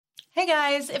Hey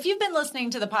guys, if you've been listening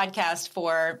to the podcast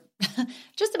for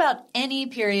just about any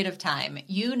period of time,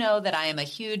 you know that I am a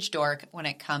huge dork when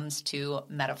it comes to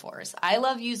metaphors. I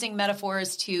love using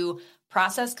metaphors to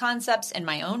process concepts in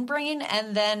my own brain,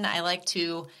 and then I like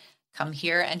to come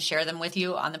here and share them with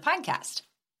you on the podcast.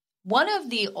 One of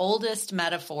the oldest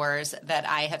metaphors that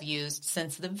I have used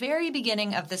since the very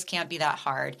beginning of This Can't Be That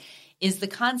Hard is the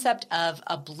concept of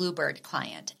a bluebird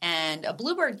client. And a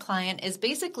bluebird client is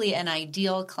basically an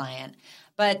ideal client.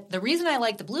 But the reason I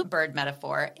like the bluebird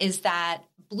metaphor is that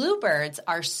bluebirds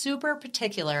are super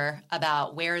particular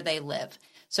about where they live.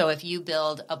 So if you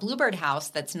build a bluebird house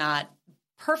that's not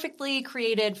perfectly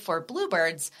created for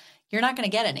bluebirds, you're not going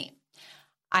to get any.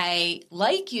 I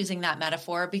like using that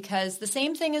metaphor because the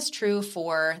same thing is true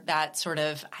for that sort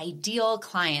of ideal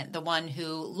client, the one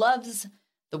who loves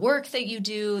the work that you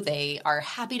do. They are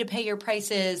happy to pay your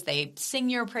prices. They sing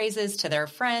your praises to their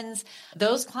friends.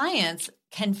 Those clients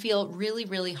can feel really,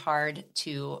 really hard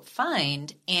to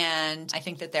find. And I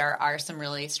think that there are some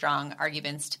really strong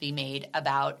arguments to be made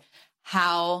about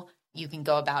how you can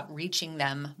go about reaching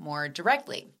them more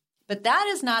directly. But that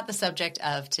is not the subject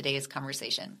of today's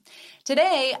conversation.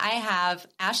 Today, I have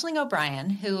Aisling O'Brien,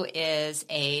 who is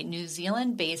a New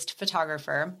Zealand-based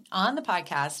photographer, on the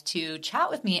podcast to chat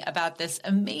with me about this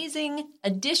amazing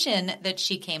addition that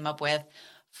she came up with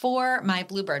for my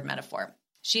bluebird metaphor.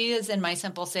 She is in my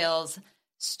Simple Sales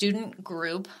student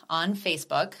group on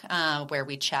Facebook, where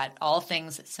we chat all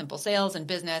things simple sales and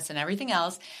business and everything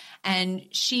else. And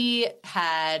she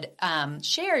had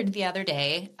shared the other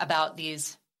day about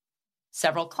these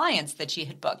several clients that she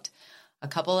had booked. A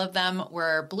couple of them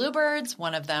were bluebirds.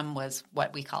 One of them was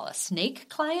what we call a snake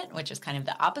client, which is kind of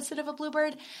the opposite of a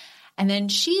bluebird. And then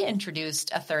she introduced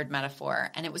a third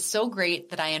metaphor. And it was so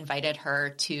great that I invited her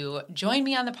to join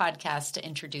me on the podcast to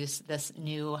introduce this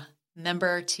new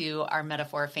member to our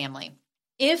metaphor family.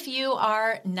 If you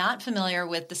are not familiar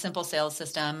with the Simple Sales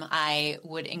System, I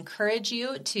would encourage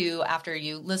you to, after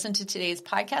you listen to today's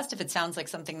podcast, if it sounds like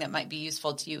something that might be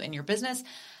useful to you in your business,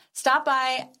 stop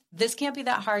by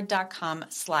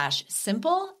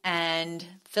thiscan'tbethathard.com/simple and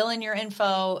fill in your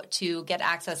info to get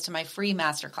access to my free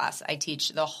masterclass. I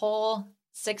teach the whole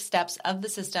 6 steps of the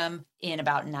system in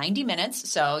about 90 minutes.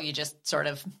 So you just sort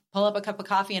of pull up a cup of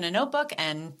coffee and a notebook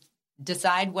and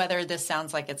decide whether this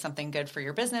sounds like it's something good for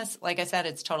your business. Like I said,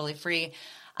 it's totally free.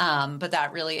 But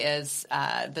that really is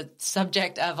the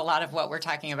subject of a lot of what we're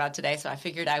talking about today. So I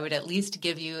figured I would at least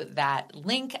give you that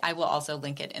link. I will also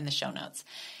link it in the show notes.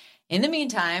 In the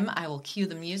meantime, I will cue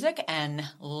the music and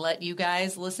let you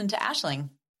guys listen to Aisling.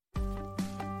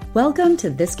 Welcome to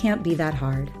This Can't Be That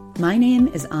Hard. My name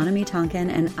is Anami Tonkin,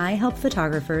 and I help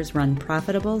photographers run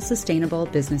profitable, sustainable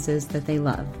businesses that they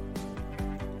love.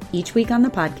 Each week on the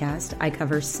podcast, I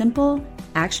cover simple,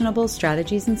 actionable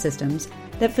strategies and systems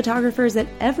that photographers at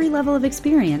every level of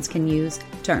experience can use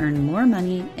to earn more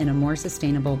money in a more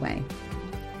sustainable way.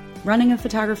 Running a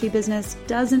photography business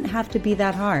doesn't have to be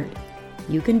that hard.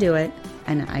 You can do it,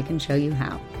 and I can show you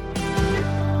how.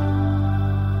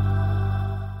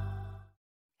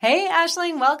 Hey,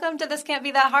 Aisling, welcome to This Can't Be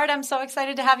That Hard. I'm so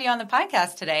excited to have you on the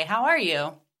podcast today. How are you?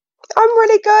 I'm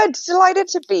really good. Delighted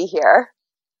to be here.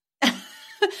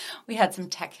 We had some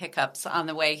tech hiccups on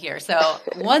the way here. So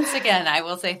once again, I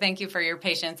will say thank you for your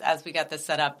patience as we got this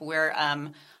set up. We're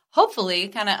hopefully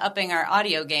kind of upping our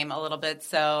audio game a little bit.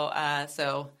 So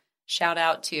shout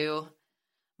out to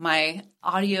my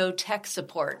audio tech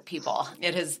support people.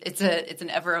 It's an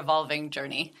ever evolving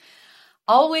journey.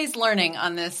 Always learning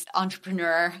on this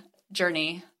entrepreneur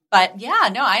journey. But yeah,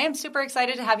 no, I am super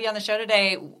excited to have you on the show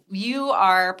today. You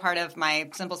are part of my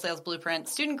Simple Sales Blueprint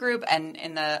student group, and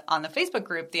on the Facebook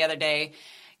group the other day,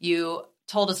 you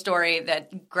told a story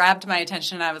that grabbed my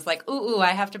attention, and I was like, ooh,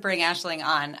 I have to bring Aisling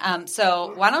on.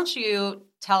 So why don't you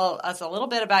tell us a little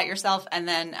bit about yourself, and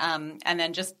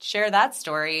then just share that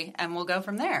story, and we'll go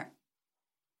from there.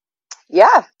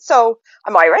 Yeah, so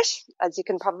I'm Irish, as you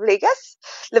can probably guess,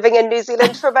 living in New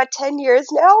Zealand for about 10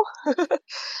 years now.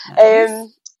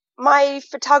 Nice. My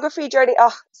photography journey,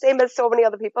 same as so many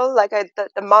other people, like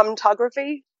the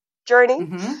momtography journey.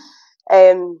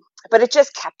 Mm-hmm. But it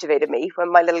just captivated me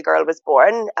when my little girl was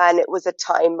born, and it was a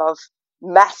time of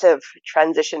massive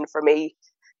transition for me,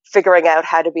 figuring out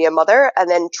how to be a mother and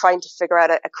then trying to figure out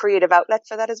a creative outlet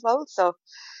for that as well. So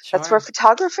Sure. that's where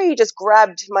photography just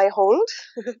grabbed my hold.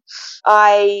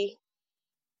 I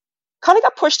kind of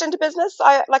got pushed into business.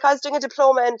 I was doing a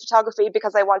diploma in photography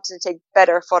because I wanted to take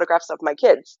better photographs of my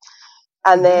kids.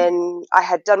 And Mm-hmm. then I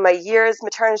had done my year's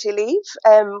maternity leave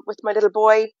with my little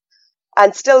boy.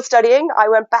 and still studying, I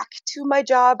went back to my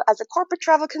job as a corporate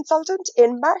travel consultant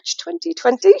in March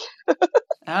 2020.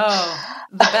 Oh,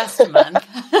 the best month.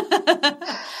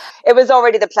 It was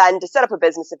already the plan to set up a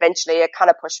business eventually. It kind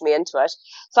of pushed me into it.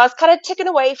 So I was kind of ticking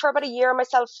away for about a year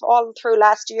myself all through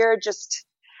last year, just,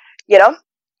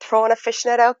 throwing a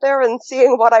fishnet out there and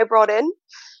seeing what I brought in.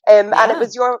 And it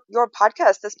was your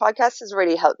podcast. This podcast has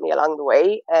really helped me along the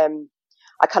way.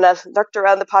 I kind of lurked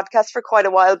around the podcast for quite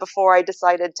a while before I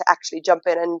decided to actually jump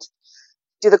in and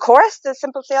do the course, the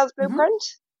Simple Sales Blueprint.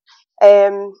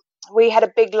 We had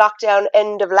a big lockdown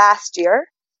end of last year,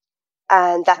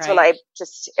 and that's when I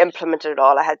just implemented it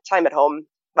all. I had time at home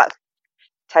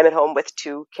with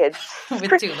 2 kids.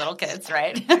 With 2 little kids,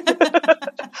 right?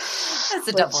 That's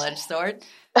a double-edged sword.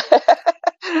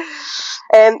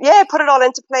 Put it all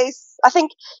into place. I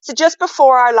think, so just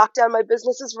before our lockdown, my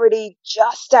business was really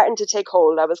just starting to take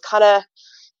hold. I was kind of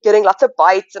getting lots of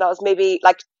bites, and I was maybe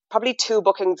probably 2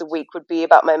 bookings a week would be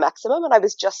about my maximum. And I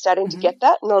was just starting to get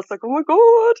that. And I was like, oh my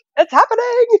God, it's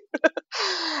happening.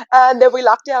 And then we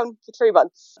locked down for 3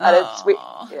 months. And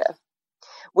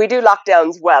we do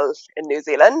lockdowns well in New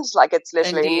Zealand. Like, it's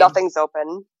literally nothing's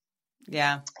open.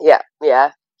 Yeah.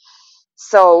 Yeah.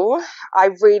 So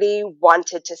I really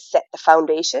wanted to set the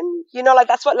foundation.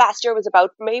 That's what last year was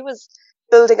about for me, was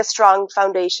building a strong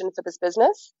foundation for this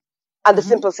business. And the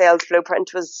Simple Sales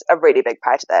Blueprint was a really big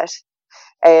part of that.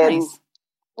 Nice.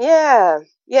 Yeah.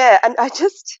 And I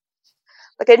just,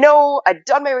 I know I'd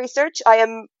done my research. I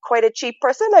am quite a cheap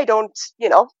person. I don't,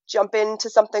 jump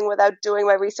into something without doing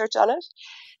my research on it.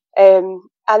 And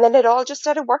then it all just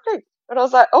started working. And I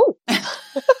was like, oh,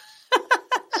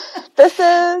 this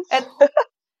is...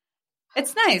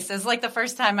 It's nice. It's like the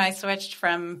first time I switched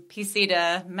from PC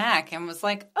to Mac and was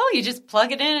like, oh, you just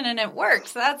plug it in and it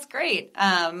works. That's great.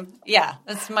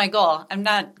 That's my goal. I'm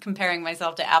not comparing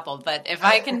myself to Apple, but if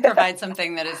I can provide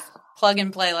something that is plug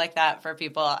and play like that for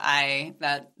people,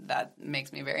 that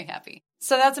makes me very happy.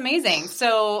 So that's amazing.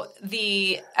 So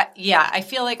I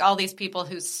feel like all these people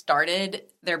who started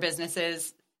their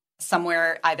businesses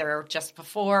somewhere either just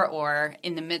before or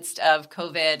in the midst of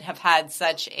COVID have had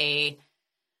such a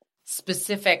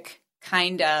specific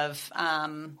kind of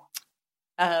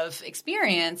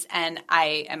experience. And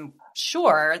I am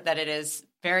sure that it is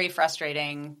very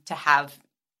frustrating to have,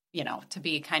 to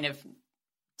be kind of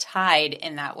tied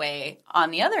in that way.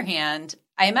 On the other hand,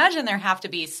 I imagine there have to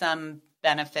be some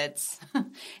benefits,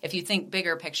 if you think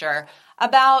bigger picture,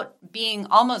 about being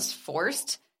almost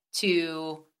forced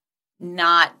to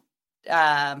not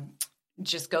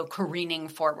just go careening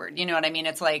forward. You know what I mean?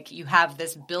 It's like you have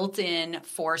this built-in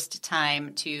forced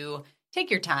time to take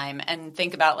your time and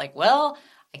think about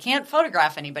I can't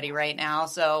photograph anybody right now.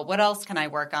 So what else can I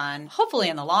work on? Hopefully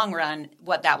in the long run,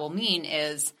 what that will mean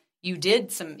is you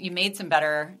made some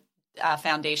better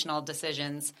foundational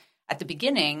decisions at the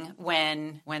beginning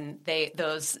when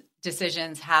those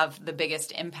decisions have the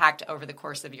biggest impact over the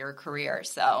course of your career.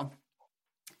 So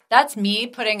that's me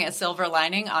putting a silver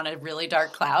lining on a really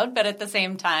dark cloud. But at the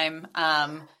same time,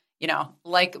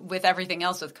 like with everything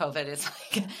else with COVID, it's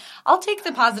like, I'll take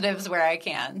the positives where I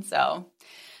can. So,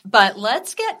 but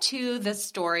let's get to the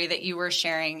story that you were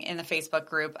sharing in the Facebook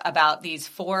group about these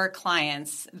 4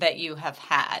 clients that you have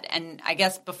had. And I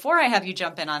guess before I have you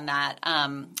jump in on that,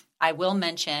 I will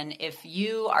mention, if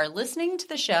you are listening to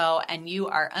the show and you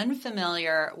are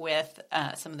unfamiliar with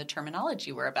some of the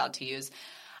terminology we're about to use,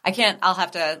 I'll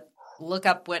have to look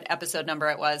up what episode number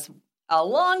it was a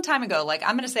long time ago.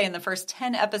 I'm going to say in the first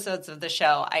 10 episodes of the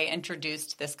show, I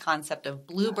introduced this concept of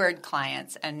Bluebird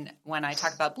clients. And when I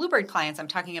talk about Bluebird clients, I'm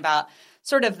talking about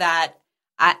sort of that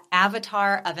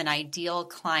avatar of an ideal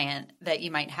client that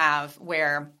you might have,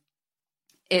 where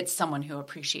it's someone who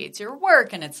appreciates your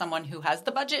work and it's someone who has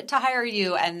the budget to hire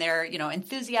you and they're,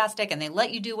 enthusiastic and they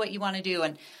let you do what you want to do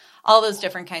and all those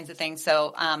different kinds of things.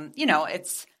 So,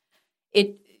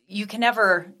 you're going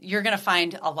to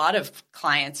find a lot of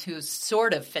clients who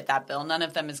sort of fit that bill. None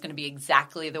of them is going to be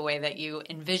exactly the way that you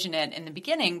envision it in the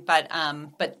beginning, but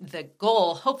the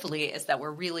goal, hopefully, is that we're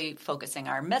really focusing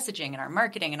our messaging and our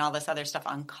marketing and all this other stuff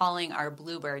on calling our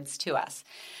bluebirds to us.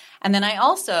 And then I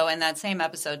also, in that same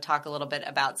episode, talk a little bit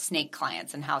about snake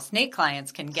clients and how snake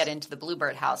clients can get into the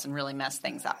bluebird house and really mess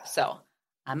things up. So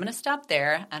I'm going to stop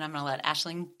there, and I'm going to let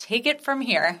Aisling take it from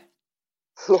here.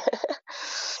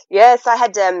 Yes, I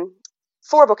had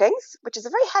 4 bookings, which is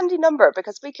a very handy number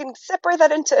because we can separate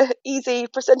that into easy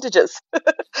percentages.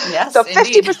 Yes, so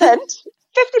 50%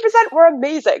 were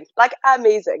amazing,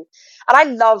 amazing. And I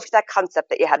loved that concept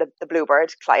that you had of the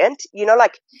Bluebird client.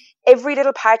 Every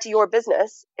little part of your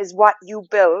business is what you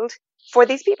build for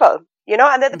these people,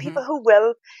 and they're the people who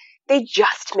they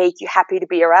just make you happy to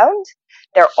be around.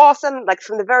 They're awesome. Like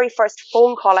from the very first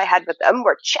phone call I had with them,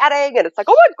 we're chatting and it's like,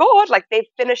 oh my God, like they've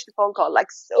finished the phone call, like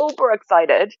super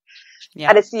excited. Yeah.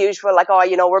 And it's the usual, like,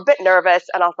 oh, we're a bit nervous.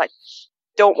 And I was like,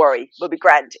 don't worry, we'll be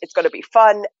grand. It's going to be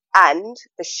fun. And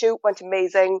the shoot went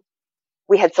amazing.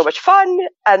 We had so much fun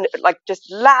and like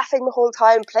just laughing the whole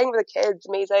time, playing with the kids,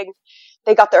 amazing.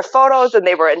 They got their photos and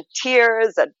they were in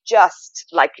tears and just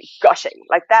like gushing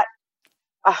like that.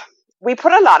 We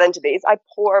put a lot into these. I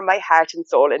pour my heart and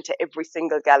soul into every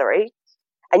single gallery,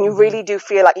 and you really do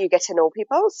feel like you get to know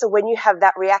people. So when you have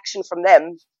that reaction from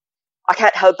them, I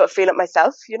can't help but feel it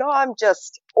myself. I'm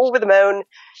just over the moon.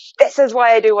 This is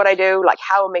why I do what I do. Like,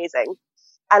 how amazing.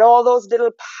 And all those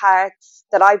little parts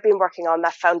that I've been working on,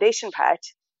 that foundation part,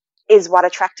 is what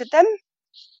attracted them.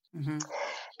 Mm-hmm.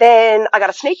 Then I got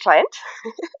a snake client.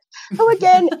 So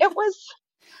again, it was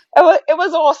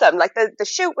awesome. Like the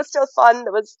shoot was still fun.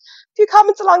 There was a few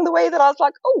comments along the way that I was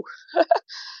like, oh,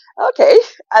 okay.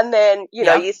 And then, you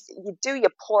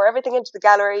pour everything into the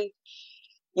gallery.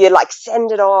 You like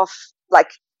send it off,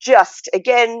 like just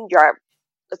again,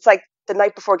 it's like the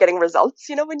night before getting results,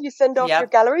 when you send off your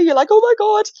gallery, you're like, oh my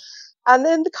God. And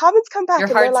then the comments come back your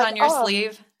and heart's they're like, on your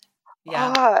sleeve.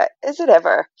 Yeah. Is it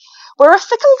ever? We're a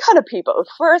fickle kind of people.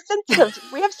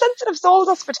 We have sensitive souls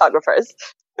as photographers.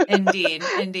 Indeed.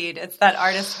 It's that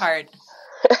artist heart.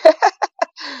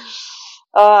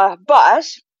 But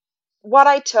what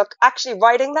I took, actually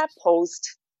writing that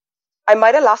post, I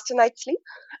might have lost a night's sleep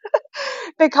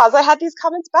because I had these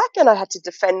comments back and I had to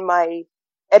defend my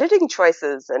editing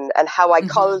choices and how I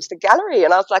culled the gallery.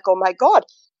 And I was like, oh my God,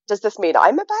 does this mean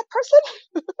I'm a bad person?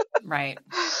 Right.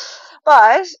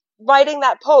 But writing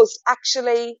that post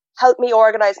actually helped me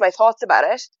organize my thoughts about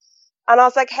it. And I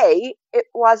was like, hey,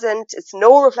 it's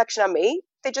no reflection on me.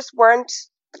 They just weren't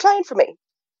the client for me.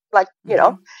 Like,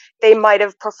 they might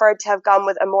have preferred to have gone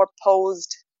with a more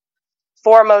posed,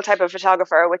 formal type of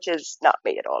photographer, which is not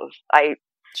me at all. I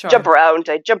jump around,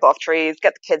 I jump off trees,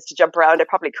 get the kids to jump around. I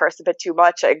probably curse a bit too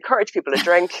much. I encourage people to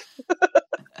drink.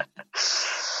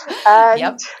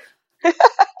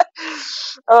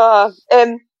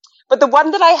 And, but the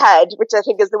one that I had, which I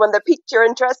think is the one that piqued your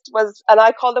interest, was, and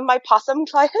I call them my possum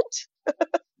client.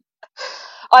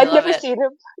 I'd never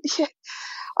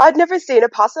seen a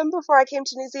possum before I came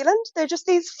to New Zealand. They're just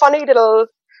these funny little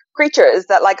creatures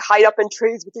that like hide up in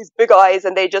trees with these big eyes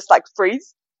and they just like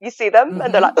freeze. You see them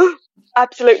and they're like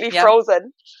absolutely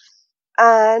frozen.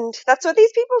 And that's what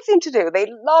these people seem to do. They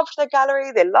loved their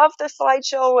gallery. They loved their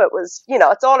slideshow. It was,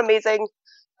 it's all amazing.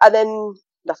 And then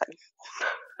nothing.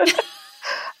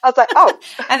 I was like, oh.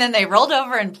 And then they rolled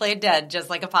over and played dead just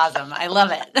like a possum. I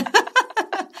love it.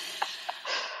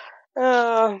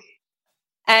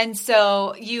 And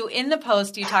so in the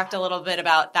post, you talked a little bit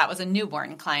about that was a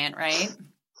newborn client, right?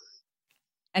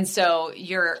 And so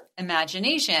your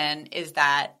imagination is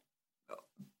that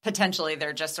potentially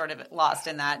they're just sort of lost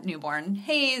in that newborn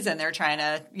haze and they're trying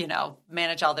to,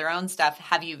 manage all their own stuff.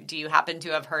 Do you happen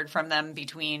to have heard from them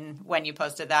between when you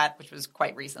posted that, which was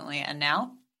quite recently, and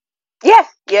now? Yeah.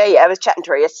 I was chatting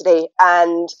to her yesterday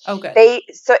and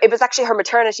so it was actually her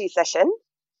maternity session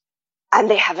and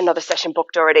they have another session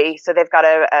booked already. So they've got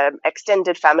a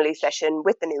extended family session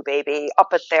with the new baby up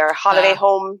at their holiday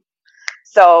home.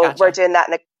 So we're doing that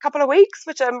in a couple of weeks,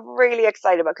 which I'm really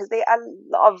excited about because they are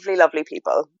lovely, lovely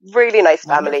people, really nice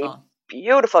family,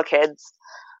 beautiful kids.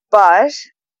 And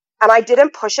I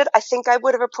didn't push it. I think I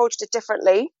would have approached it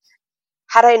differently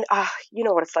had I, you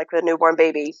know what it's like with a newborn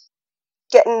baby.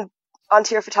 Getting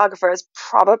onto your photographer is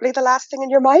probably the last thing in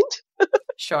your mind.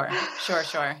 Sure.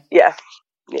 Yeah.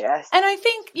 Yes. And I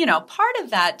think, part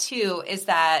of that too is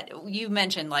that you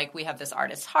mentioned like we have this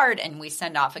artist's heart and we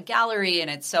send off a gallery and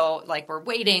it's so like we're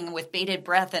waiting with bated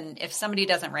breath. And if somebody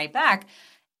doesn't write back,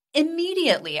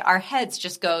 immediately our heads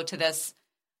just go to this,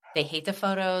 they hate the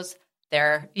photos.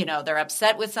 They're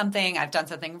upset with something. I've done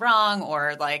something wrong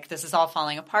or like this is all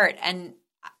falling apart. And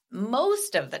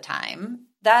most of the time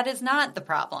that is not the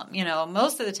problem.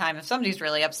 Most of the time if somebody's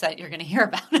really upset, you're going to hear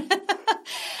about it.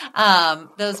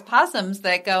 Those possums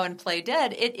that go and play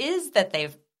dead, it is that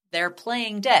they're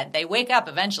playing dead. They wake up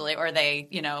eventually or they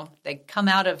come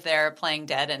out of their playing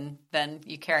dead and then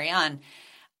you carry on.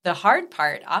 The hard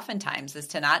part oftentimes is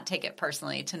to not take it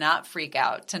personally, to not freak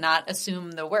out, to not assume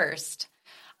the worst.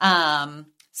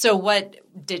 So what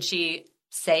did she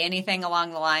say anything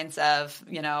along the lines of,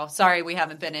 sorry, we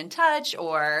haven't been in touch?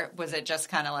 Or was it just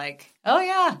kind of like, oh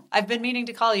yeah, I've been meaning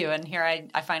to call you and here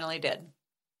I finally did.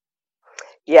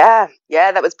 Yeah,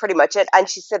 that was pretty much it. And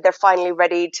she said they're finally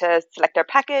ready to select their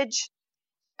package.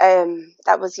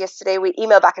 That was yesterday. We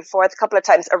emailed back and forth a couple of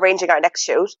times arranging our next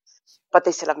shoot, but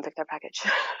they still haven't picked their package.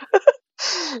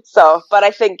 So, but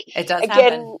I think, it does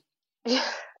again, happen.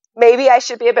 maybe I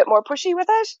should be a bit more pushy with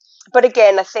it. But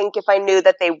again, I think if I knew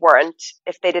that they weren't,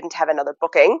 if they didn't have another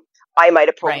booking, I might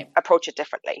approach it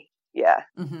differently. Yeah.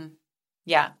 Mm-hmm.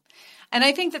 Yeah. And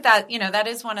I think that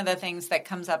is one of the things that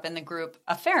comes up in the group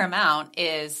a fair amount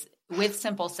is with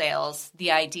Simple Sales,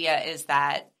 the idea is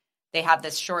that they have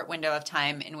this short window of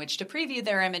time in which to preview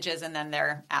their images, and then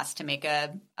they're asked to make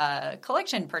a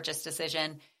collection purchase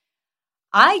decision.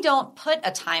 I don't put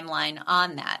a timeline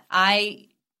on that. I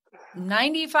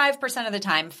 95% of the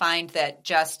time find that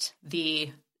just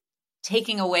the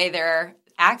taking away their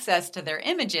access to their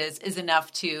images is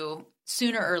enough to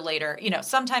sooner or later,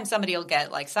 sometimes somebody will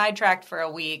get like sidetracked for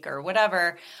a week or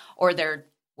whatever, or they're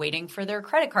waiting for their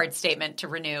credit card statement to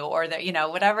renew, or that,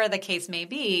 whatever the case may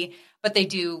be, but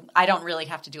I don't really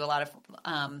have to do a lot of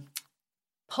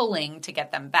pulling to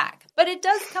get them back, but it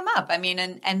does come up. I mean,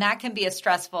 and that can be a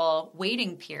stressful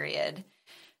waiting period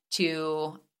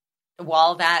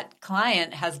while that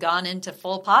client has gone into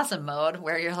full possum mode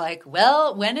where you're like,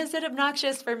 well, when is it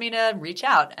obnoxious for me to reach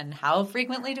out? And how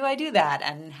frequently do I do that?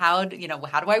 And how do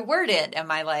I word it?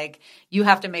 Am I like, you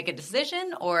have to make a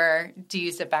decision, or do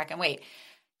you sit back and wait?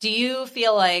 Do you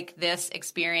feel like this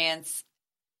experience,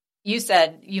 you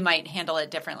said you might handle it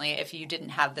differently if you didn't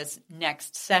have this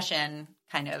next session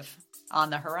kind of on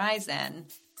the horizon.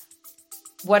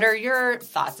 What are your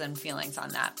thoughts and feelings on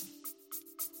that?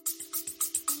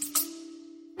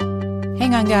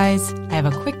 Hang on, guys. I have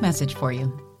a quick message for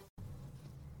you.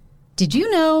 Did you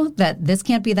know that This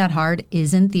Can't Be That Hard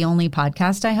isn't the only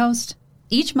podcast I host?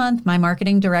 Each month, my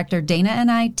marketing director, Dana,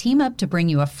 and I team up to bring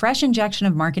you a fresh injection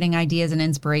of marketing ideas and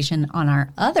inspiration on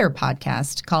our other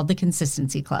podcast called The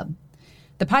Consistency Club.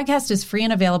 The podcast is free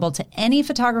and available to any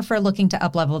photographer looking to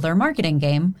uplevel their marketing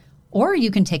game, or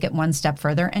you can take it one step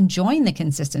further and join the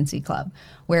Consistency Club,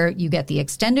 where you get the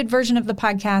extended version of the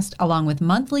podcast along with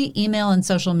monthly email and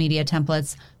social media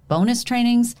templates, bonus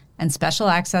trainings, and special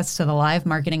access to the live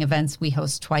marketing events we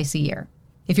host twice a year.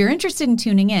 If you're interested in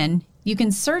tuning in, you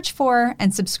can search for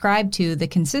and subscribe to the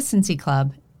Consistency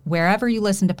Club wherever you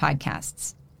listen to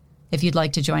podcasts. If you'd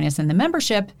like to join us in the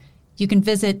membership, you can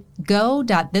visit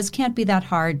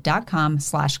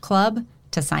go.thiscan'tbethathard.com/club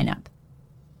to sign up.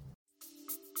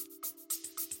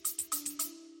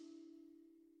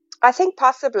 I think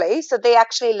possibly. So they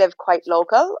actually live quite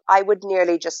local. I would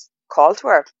nearly just call to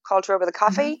her with a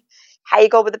coffee. Mm-hmm. How you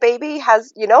go with the baby?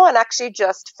 And actually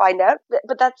just find out.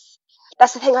 But that's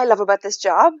the thing I love about this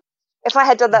job. If I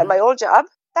had done that in my old job,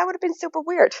 that would have been super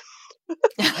weird.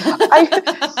 I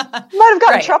might have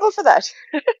gotten in trouble for that.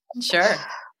 Sure.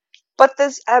 But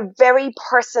there's a very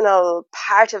personal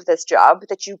part of this job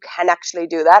that you can actually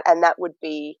do that. And that would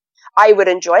be, I would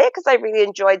enjoy it because I really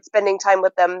enjoyed spending time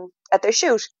with them at their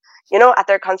shoot, at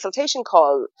their consultation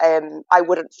call. I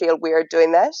wouldn't feel weird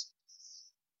doing that.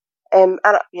 I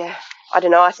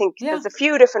don't know. I think there's a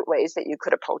few different ways that you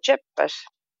could approach it, but.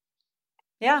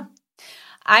 Yeah.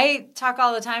 I talk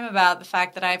all the time about the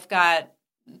fact that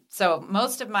so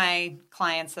most of my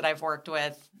clients that I've worked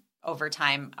with over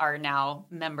time are now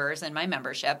members in my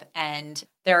membership, and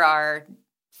there are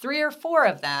 3 or 4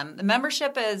 of them. The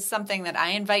membership is something that I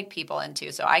invite people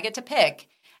into, so I get to pick.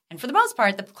 And for the most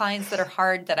part, the clients that are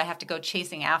hard that I have to go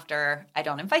chasing after, I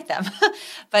don't invite them.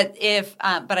 But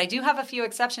I do have a few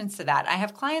exceptions to that. I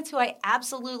have clients who I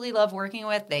absolutely love working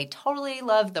with. They totally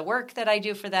love the work that I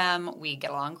do for them. We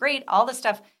get along great, all this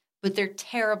stuff. But they're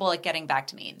terrible at getting back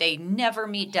to me. They never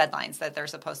meet deadlines that they're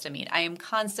supposed to meet. I am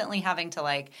constantly having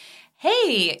to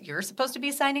hey, you're supposed to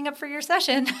be signing up for your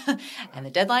session. And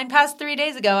the deadline passed 3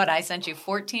 days ago, and I sent you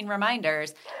 14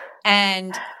 reminders.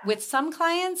 And with some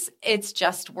clients, it's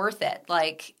just worth it.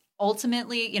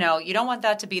 Ultimately, you don't want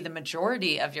that to be the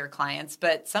majority of your clients,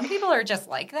 but some people are just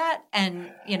like that.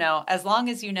 And, as long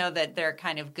as you know that they're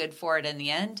kind of good for it in the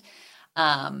end,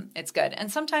 it's good.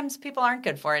 And sometimes people aren't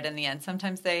good for it in the end.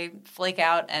 Sometimes they flake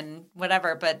out and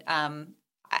whatever. But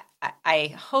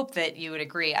I hope that you would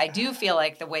agree. I do feel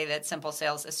like the way that Simple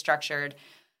Sales is structured,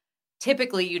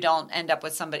 typically you don't end up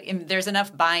with somebody. There's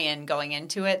enough buy-in going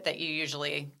into it that you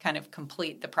usually kind of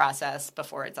complete the process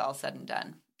before it's all said and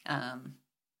done.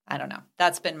 I don't know.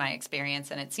 That's been my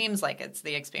experience, and it seems like it's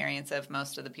the experience of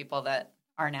most of the people that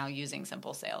are now using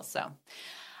Simple Sales. So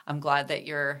I'm glad that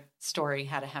your story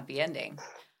had a happy ending.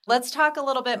 Let's talk a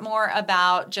little bit more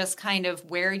about just kind of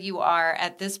where you are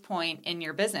at this point in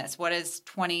your business. What is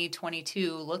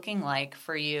 2022 looking like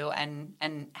for you,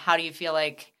 and how do you feel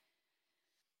like,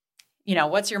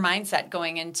 what's your mindset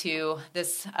going into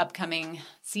this upcoming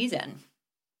season?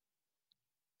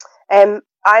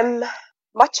 I'm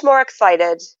much more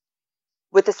excited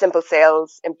with the Simple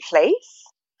Sales in place.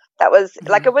 That was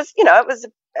like, it was, it was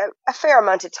a fair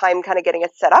amount of time kind of getting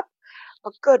it set up.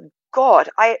 But good God,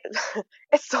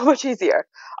 it's so much easier.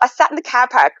 I sat in the car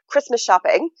park, Christmas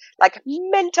shopping, like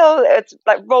mental. It's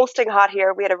like roasting hot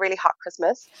here. We had a really hot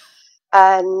Christmas.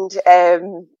 And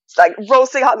it's like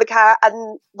roasting hot in the car,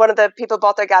 and one of the people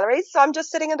bought their galleries. So I'm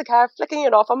just sitting in the car, flicking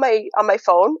it off on my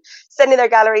phone, sending their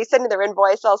gallery, sending their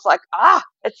invoice. I was like,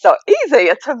 it's so easy.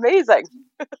 It's amazing.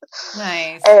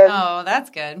 Nice. Oh, that's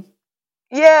good.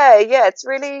 Yeah, it's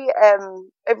really,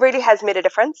 it really has made a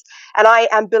difference. And I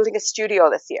am building a studio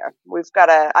this year.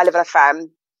 I live on a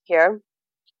farm here.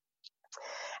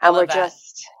 And we're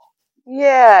just, you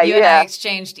and I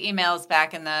exchanged emails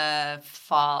back in the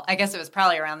fall. I guess it was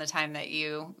probably around the time that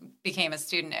you became a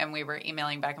student, and we were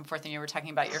emailing back and forth, and you were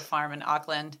talking about your farm in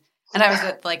Auckland. And I was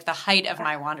at like the height of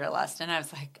my wanderlust, and I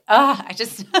was like, I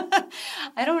just,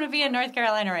 I don't want to be in North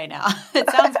Carolina right now. It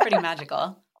sounds pretty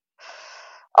magical.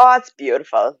 Oh, it's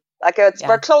beautiful. Like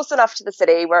we're close enough to the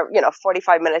city. We're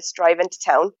 45 minutes drive into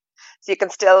town, so you can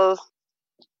still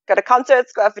go to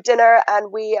concerts, go out for dinner,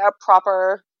 and we are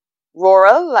proper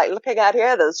rural. Like looking out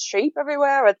here, there's sheep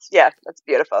everywhere. It's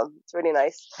beautiful. It's really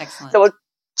nice. Excellent. So we'll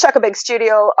chuck a big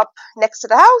studio up next to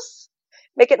the house,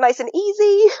 make it nice and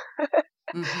easy.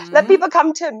 Mm-hmm. Let people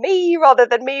come to me rather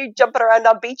than me jumping around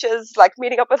on beaches, like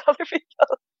meeting up with other people.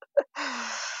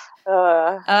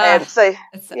 It's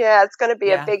going to be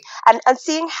a big, and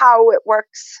seeing how it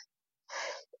works.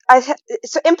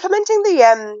 So implementing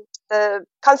the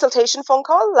consultation phone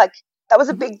call, like that was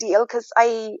a big deal because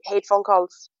I hate phone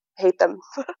calls, hate them.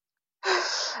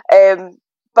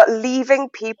 But leaving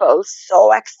people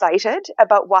so excited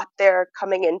about what they're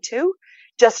coming into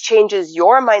just changes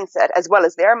your mindset as well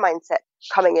as their mindset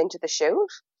coming into the shoot.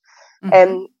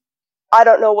 Mm-hmm. I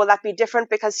don't know, will that be different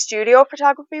because studio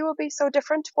photography will be so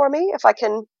different for me? If I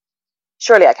can,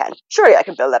 surely I can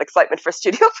build that excitement for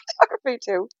studio photography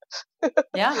too.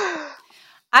 Yeah.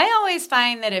 I always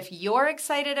find that if you're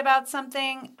excited about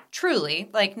something, truly,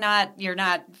 like you're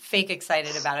not fake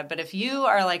excited about it, but if you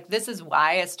are like, this is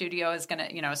why a studio is going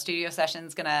to, a studio session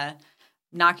is going to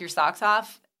knock your socks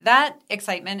off, that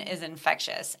excitement is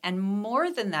infectious. And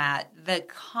more than that, the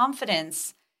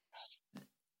confidence,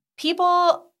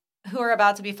 people who are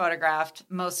about to be photographed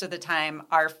most of the time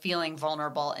are feeling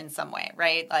vulnerable in some way,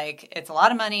 right? Like it's a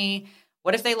lot of money.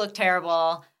 What if they look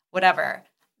terrible? Whatever.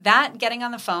 That getting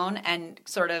on the phone and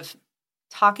sort of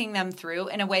talking them through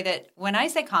in a way that when I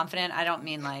say confident, I don't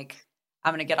mean like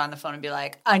I'm going to get on the phone and be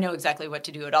like, I know exactly what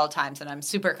to do at all times and I'm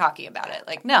super cocky about it.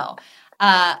 Like, no.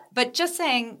 But just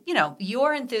saying,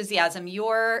 your enthusiasm,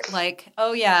 you're like,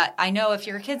 oh yeah, I know if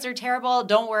your kids are terrible,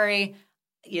 don't worry.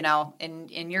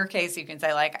 In your case, you can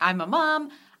say like, I'm a mom.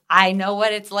 I know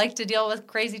what it's like to deal with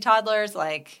crazy toddlers.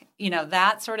 Like,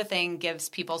 that sort of thing gives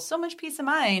people so much peace of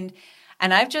mind.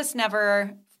 And I've just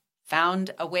never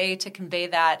found a way to convey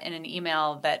that in an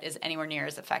email that is anywhere near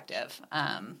as effective.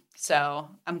 So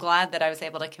I'm glad that I was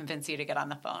able to convince you to get on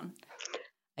the phone.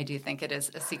 I do think it is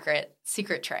a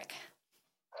secret trick.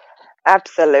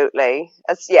 Absolutely.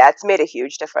 It's made a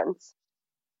huge difference.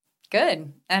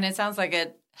 Good. And it sounds like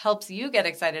it helps you get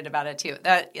excited about it too.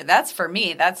 That's for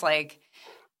me. That's like,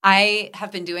 I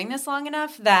have been doing this long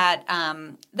enough that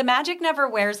the magic never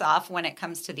wears off when it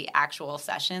comes to the actual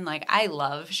session. Like I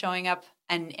love showing up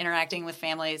and interacting with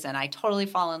families, and I totally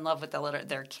fall in love with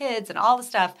their kids and all the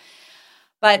stuff.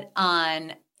 But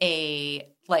on a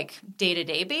like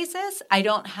day-to-day basis, I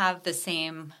don't have the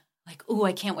same like, ooh,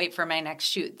 I can't wait for my next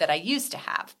shoot that I used to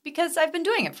have because I've been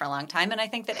doing it for a long time. And I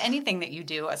think that anything that you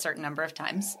do a certain number of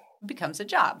times becomes a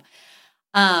job.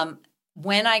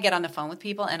 When I get on the phone with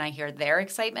people and I hear their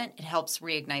excitement, it helps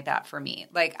reignite that for me.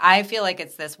 Like, I feel like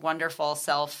it's this wonderful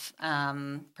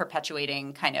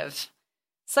self-perpetuating kind of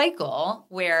cycle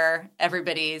where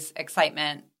everybody's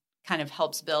excitement kind of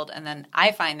helps build. And then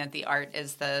I find that the art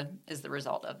is the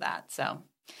result of that. So,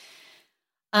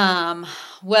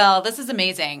 well, this is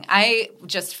amazing. I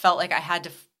just felt like I had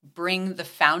to bring the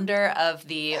founder of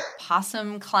the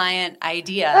Possum Client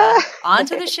idea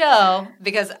onto the show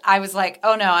because I was like,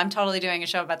 oh no, I'm totally doing a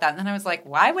show about that. And then I was like,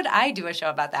 why would I do a show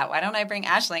about that? Why don't I bring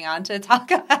Aisling on to talk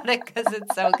about it? Because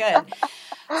it's so good.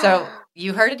 So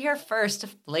you heard it here first,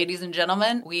 ladies and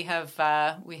gentlemen. We have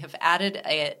added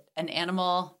an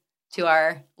animal to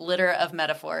our litter of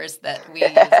metaphors that we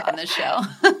use on the show.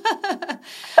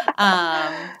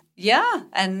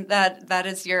 And that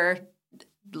is your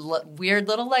weird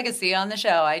little legacy on the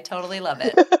show. I totally love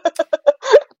it.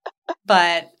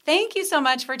 But thank you so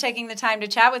much for taking the time to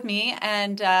chat with me,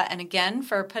 and again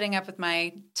for putting up with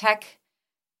my tech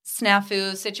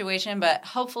snafu situation, but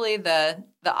hopefully the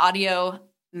audio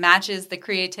matches the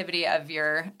creativity of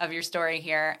your story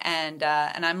here. And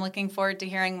I'm looking forward to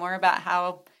hearing more about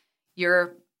how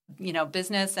your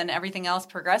business and everything else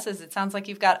progresses. It sounds like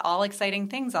you've got all exciting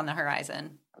things on the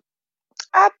horizon.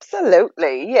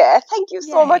 Absolutely. Yeah. Thank you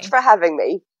so much for having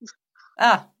me.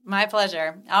 Ah, my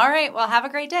pleasure. All right. Well, have a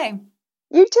great day.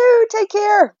 You too. Take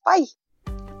care. Bye.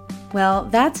 Well,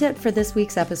 that's it for this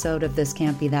week's episode of This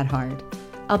Can't Be That Hard.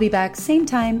 I'll be back same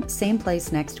time, same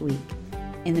place next week.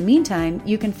 In the meantime,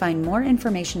 you can find more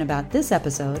information about this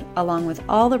episode, along with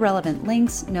all the relevant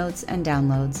links, notes, and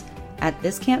downloads at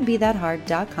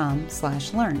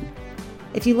thiscan'tbethathard.com/learn.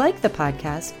 If you like the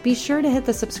podcast, be sure to hit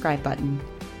the subscribe button.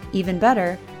 Even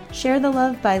better, share the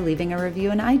love by leaving a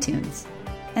review in iTunes.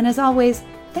 And as always,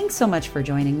 thanks so much for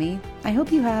joining me. I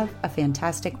hope you have a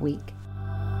fantastic week.